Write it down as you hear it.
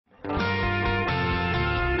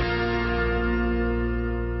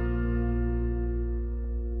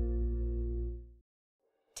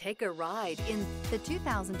Take a ride in the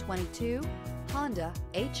 2022 Honda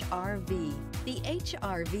HR-V. The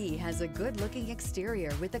HR-V has a good-looking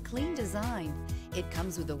exterior with a clean design. It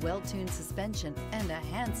comes with a well-tuned suspension and a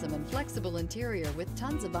handsome and flexible interior with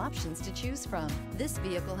tons of options to choose from. This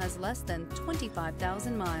vehicle has less than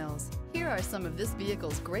 25,000 miles. Here are some of this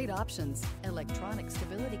vehicle's great options: electronic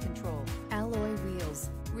stability control, alloy wheels,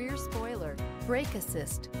 rear spoiler, brake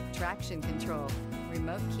assist, traction control,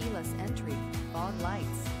 remote keyless entry, fog lights,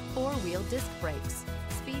 four-wheel disc brakes,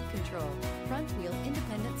 speed control, front-wheel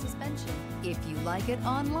independent suspension. If you like it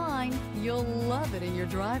online, you'll love it in your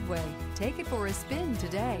driveway. Take it for a spin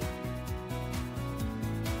today.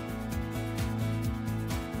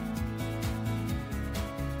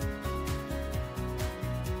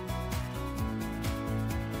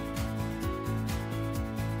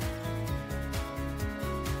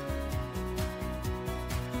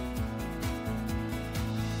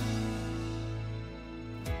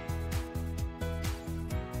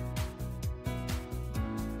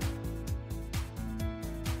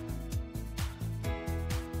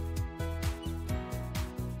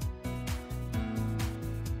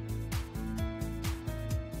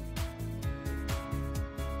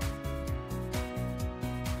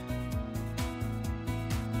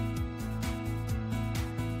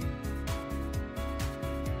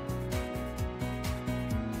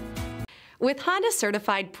 With Honda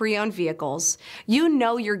certified pre-owned vehicles, you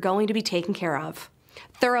know you're going to be taken care of.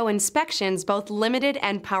 Thorough inspections, both limited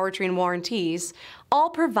and powertrain warranties, all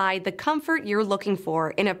provide the comfort you're looking for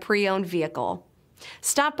in a pre-owned vehicle.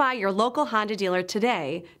 Stop by your local Honda dealer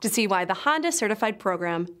today to see why the Honda certified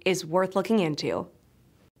program is worth looking into.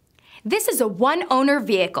 This is a one-owner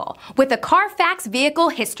vehicle with a Carfax Vehicle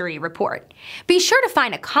History Report. Be sure to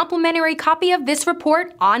find a complimentary copy of this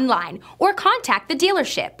report online or contact the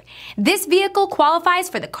dealership. This vehicle qualifies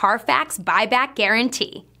for the Carfax Buyback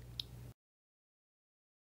Guarantee.